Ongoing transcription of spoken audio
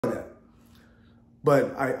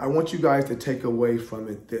But I want you guys to take away from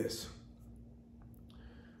it this.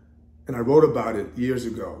 And I wrote about it years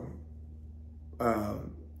ago.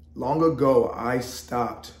 Long ago, I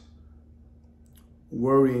stopped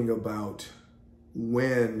worrying about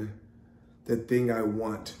when the thing I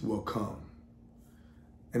want will come.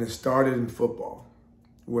 And it started in football,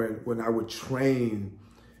 when I would train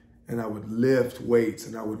and I would lift weights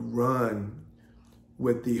and I would run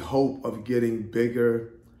with the hope of getting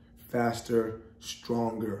bigger, faster,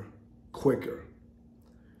 stronger, quicker.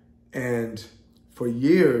 And for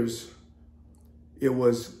years, it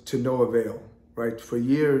was to no avail, right? For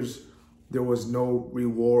years, there was no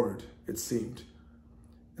reward, it seemed.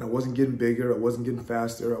 And I wasn't getting bigger, I wasn't getting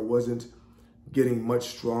faster, I wasn't getting much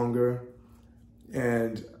stronger.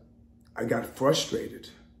 And I got frustrated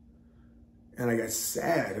and I got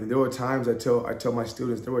sad. And there were times I tell my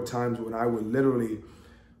students, there were times when I would literally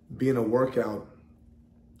be in a workout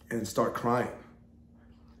and start crying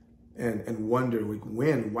and wonder, like,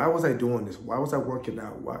 why was I doing this? Why was I working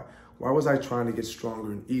out? Why was I trying to get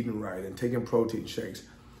stronger and eating right and taking protein shakes?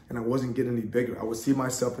 And I wasn't getting any bigger. I would see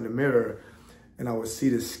myself in the mirror and I would see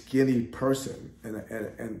this skinny person and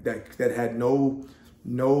that had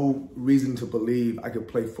no reason to believe I could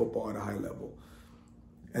play football at a high level.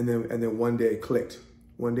 And then one day it clicked.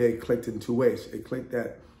 One day it clicked in two ways. It clicked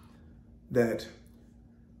that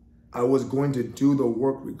I was going to do the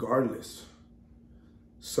work regardless.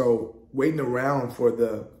 So waiting around for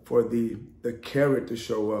the carrot to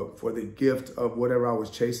show up, for the gift of whatever I was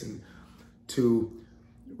chasing to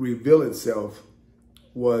reveal itself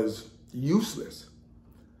was useless.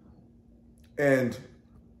 And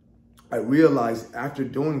I realized after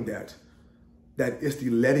doing that it's the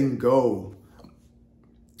letting go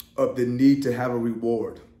of the need to have a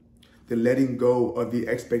reward, the letting go of the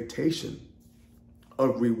expectation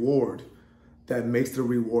of reward that makes the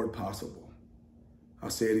reward possible. I'll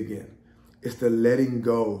say it again. It's the letting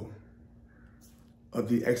go of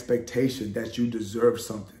the expectation that you deserve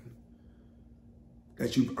something,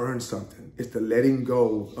 that you've earned something. It's the letting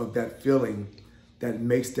go of that feeling that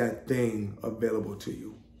makes that thing available to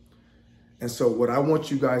you. And so what I want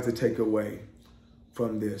you guys to take away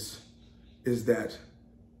from this is that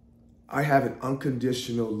I have an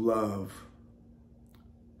unconditional love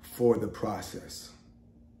for the process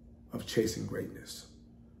of chasing greatness.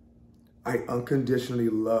 I unconditionally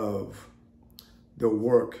love the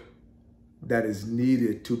work that is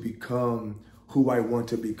needed to become who I want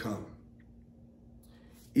to become,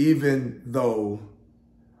 even though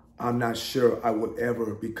I'm not sure I will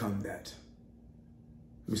ever become that.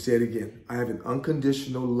 Let me say it again. I have an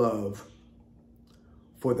unconditional love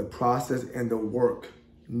for the process and the work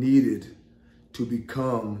needed to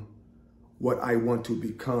become what I want to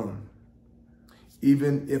become,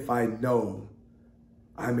 even if I know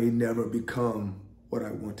I may never become what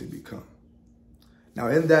I want to become. Now,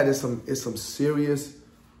 in that is some serious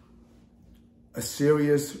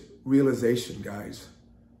realization, guys,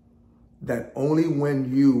 that only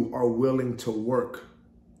when you are willing to work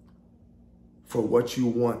for what you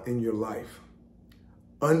want in your life,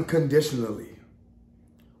 unconditionally,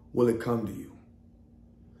 will it come to you.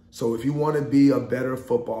 So if you want to be a better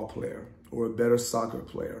football player or a better soccer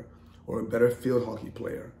player or a better field hockey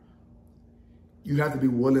player, you have to be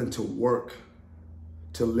willing to work,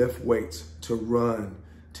 to lift weights, to run,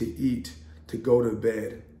 to eat, to go to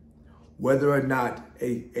bed. Whether or not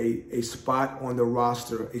a spot on the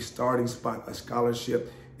roster, a starting spot, a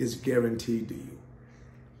scholarship is guaranteed to you.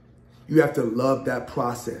 You have to love that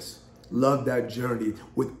process, love that journey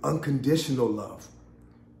with unconditional love,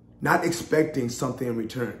 not expecting something in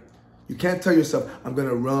return. You can't tell yourself, I'm going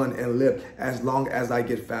to run and lift as long as I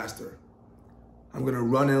get faster. I'm going to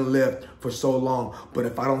run and lift for so long, but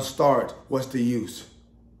if I don't start, what's the use?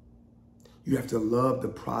 You have to love the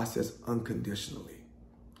process unconditionally.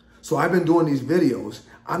 So I've been doing these videos.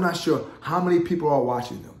 I'm not sure how many people are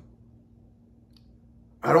watching them.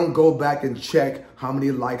 I don't go back and check how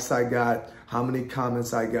many likes I got, how many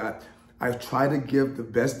comments I got. I try to give the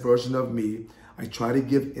best version of me. I try to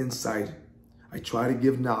give insight. I try to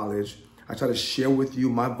give knowledge. I try to share with you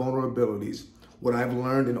my vulnerabilities, what I've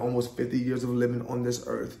learned in almost 50 years of living on this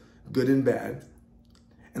earth, good and bad.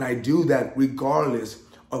 And I do that regardless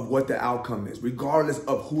of what the outcome is, regardless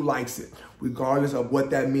of who likes it, regardless of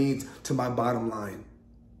what that means to my bottom line.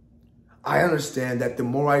 I understand that the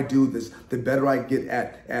more I do this, the better I get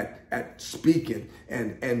at speaking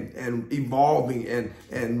and evolving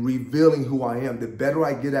and revealing who I am. The better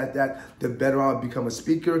I get at that, the better I'll become a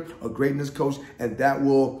speaker, a greatness coach, and that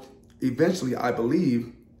will eventually, I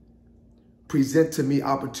believe, present to me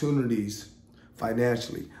opportunities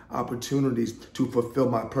financially, opportunities to fulfill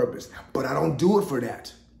my purpose. But I don't do it for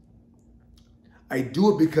that. I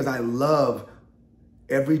do it because I love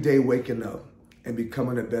every day waking up and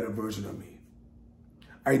becoming a better version of me.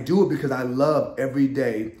 I do it because I love every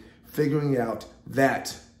day figuring out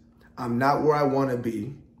that I'm not where I want to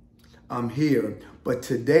be. I'm here, but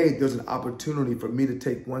today there's an opportunity for me to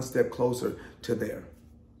take one step closer to there.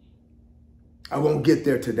 I won't get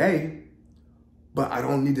there today, but I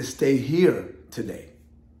don't need to stay here today.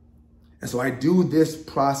 And so I do this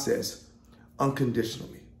process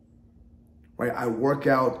unconditionally, right? I work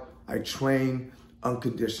out, I train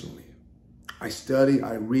unconditionally. I study,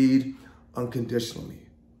 I read unconditionally.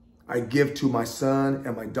 I give to my son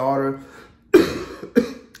and my daughter.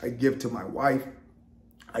 I give to my wife.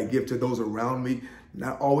 I give to those around me,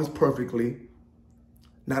 not always perfectly,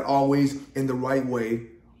 not always in the right way,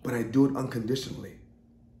 but I do it unconditionally.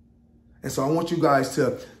 And so I want you guys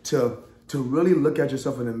to really look at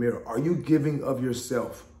yourself in the mirror. Are you giving of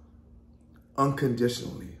yourself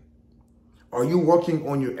unconditionally? Are you working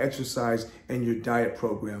on your exercise and your diet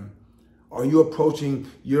program? Are you approaching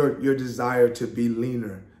your desire to be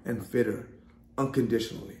leaner and fitter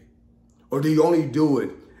unconditionally? Or do you only do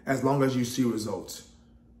it as long as you see results?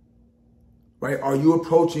 Right? Are you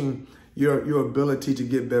approaching your ability to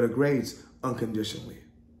get better grades unconditionally?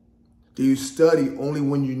 Do you study only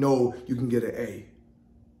when you know you can get an A?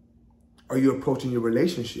 Are you approaching your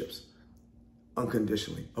relationships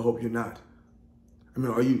unconditionally? I hope you're not. I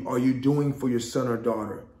mean, are you doing for your son or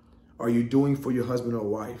daughter? Are you doing for your husband or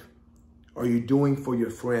wife? Are you doing for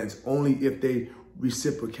your friends only if they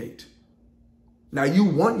reciprocate? Now, you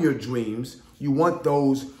want your dreams. You want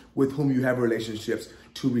those with whom you have relationships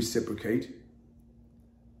to reciprocate.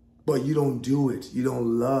 But you don't do it. You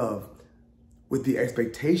don't love with the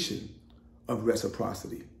expectation of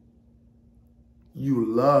reciprocity. You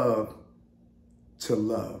love to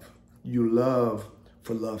love. You love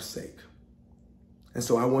for love's sake. And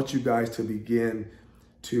so I want you guys to begin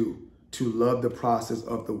to love the process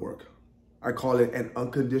of the work. I call it an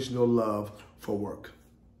unconditional love for work.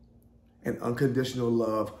 An unconditional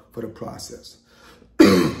love for the process.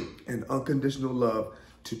 An unconditional love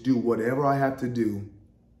to do whatever I have to do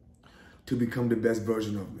to become the best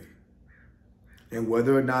version of me. And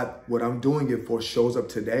whether or not what I'm doing it for shows up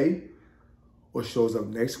today or shows up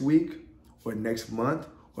next week or next month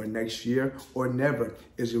or next year or never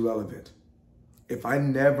is irrelevant. If I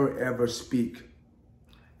never ever speak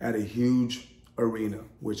at a huge arena,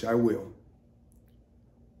 which I will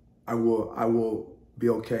be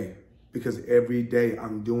okay, because every day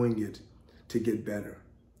I'm doing it to get better.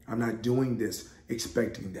 I'm not doing this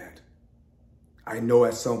expecting that. I know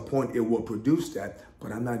at some point it will produce that,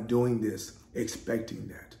 but I'm not doing this expecting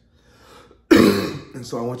that. And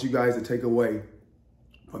so I want you guys to take away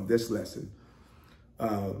from this lesson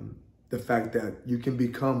the fact that you can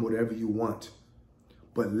become whatever you want,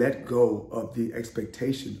 but let go of the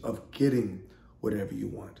expectation of getting whatever you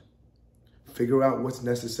want. Figure out what's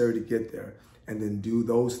necessary to get there, and then do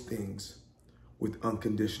those things with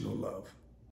unconditional love.